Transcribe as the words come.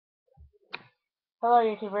Hello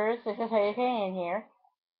YouTubers, this is Hurricane here,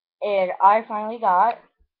 and I finally got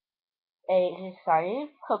a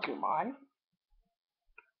shiny Pokemon.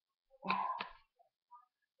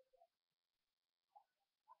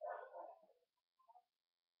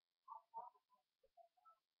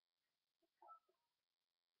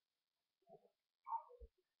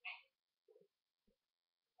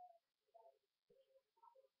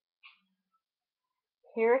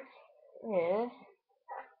 Here it is.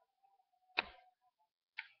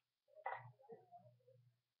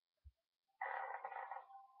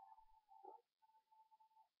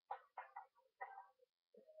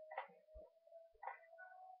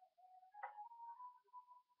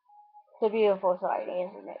 It's a beautiful shiny,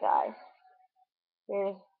 isn't it guys?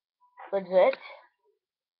 Here's legit.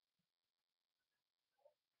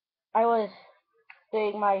 I was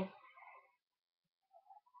doing my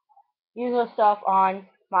usual stuff on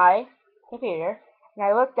my computer, and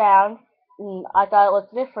I looked down, and I thought it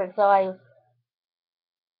looked different, so I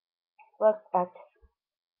looked at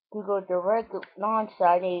Google Direct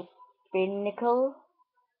non-shiny Pinnacle,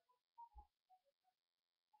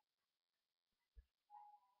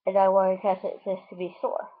 and I wanted to test it just to be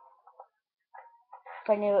sure.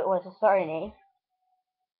 I knew it was a shiny.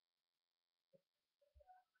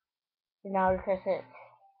 And now because it's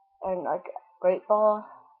and like Great Ball,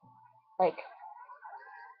 like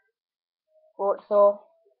Wurzel,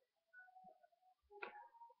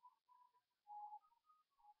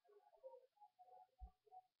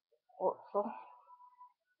 Wurzel,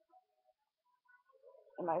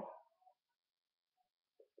 and my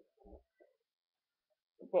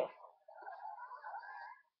this.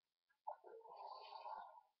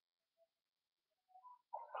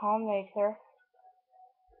 Calm Nature.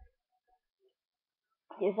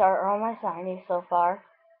 These are all my shinies so far.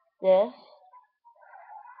 This,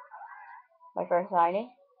 my first shiny,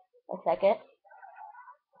 my second,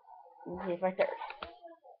 and here's my third.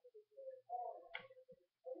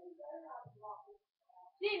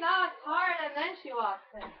 She knocked hard and then she walks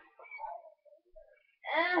in.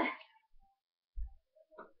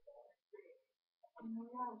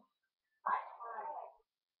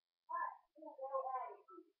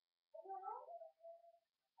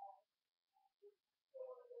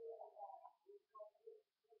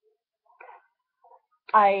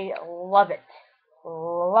 I love it.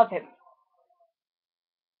 Love him.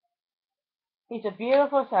 He's a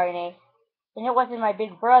beautiful shiny, and it wasn't my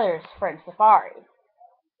big brother's friend Safari.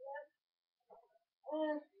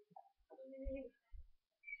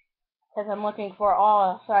 Because I'm looking for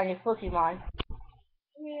all shiny Pokemon.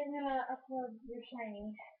 We're gonna upload your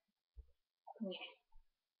shiny.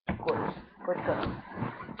 Good.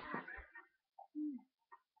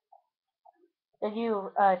 Did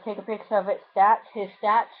you take a picture of its stats, his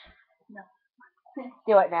stats? No.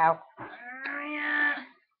 Do it now. Yeah.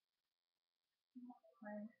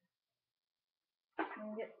 I'm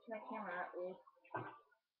gonna get my camera out, please.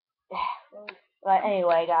 But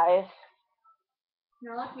anyway, guys.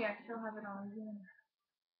 You're lucky I still have it on Zoom.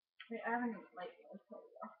 I haven't, like,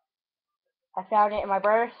 I found it in my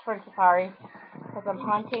brother's friend Safari because I'm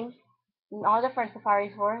hunting in all the friend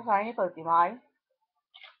Safaris for a shiny Pokemon.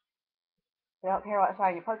 I don't care what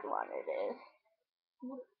shiny Pokemon it is.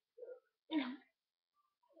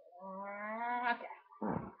 Okay.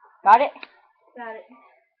 Got it? Got it.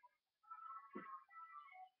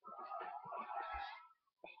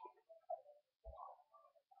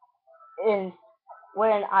 And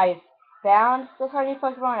when I found the shiny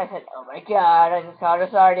Pokemon, I said, "Oh my God! I just caught a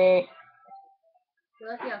shiny."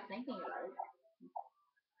 You're lucky I was thinking about it.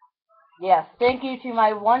 Yes, thank you to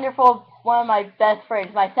my wonderful, one of my best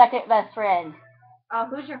friends, my second best friend.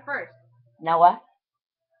 Who's your first? Noah.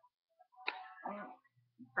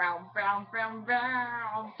 Brown.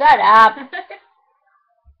 Shut up!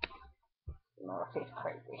 No, she's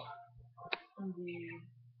crazy.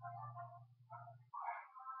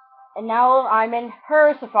 And now I'm in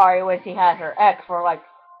her Safari when she has her ex for like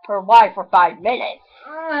her wife for 5 minutes.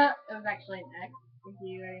 It was actually an X. Thank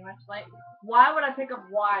you very much. Like, why would I pick up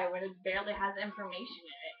Y when it barely has information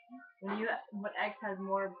in it? When X has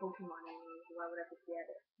more Pokemon in it, why would I pick the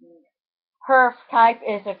other? Her type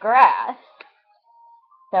is a grass.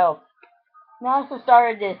 So, now she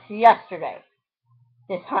started this yesterday.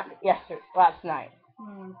 This hunt last night.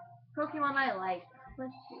 Pokemon I like.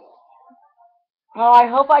 Let's see. Well, I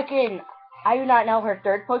hope I can. I do not know her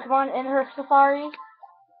third Pokemon in her Safari.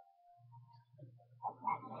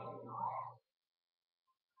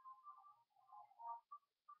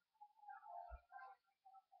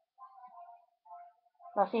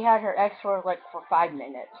 Well, she had her ex for like for 5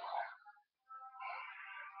 minutes.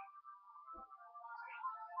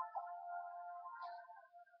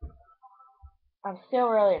 I'm still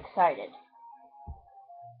really excited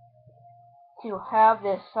to have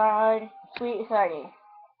this sweet sighting.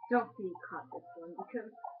 Don't be caught this one because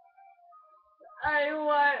I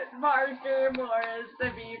want Marshall Morris to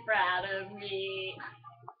be proud of me.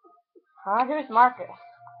 Huh? Who's Marcus?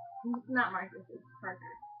 It's not Marcus, it's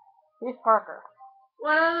Parker. Who's Parker?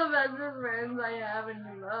 One of the bestest friends I have, and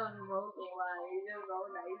he loves Pokemon. He's just so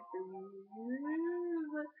nice to me.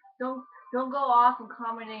 Don't go off and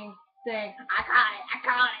commenting saying I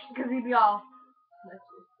caught it, because he'd be all that's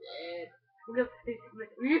just it. Because if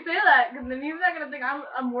you say that, because then he's not gonna think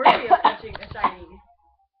I'm worthy of catching a shiny.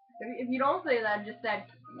 If you don't say that, just said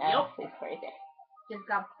No, yup. he's crazy. Just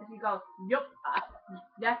go if you go yup,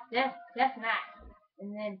 that's nice,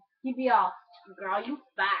 and then he'd be all girl you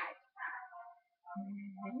fine.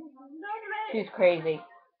 She's crazy.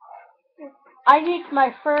 I need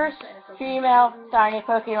my first female shiny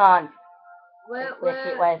Pokemon. What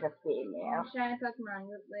It was a female. shiny Pokemon?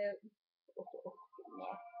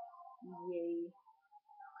 Yay.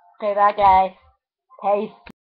 Okay, bye guys. Peace.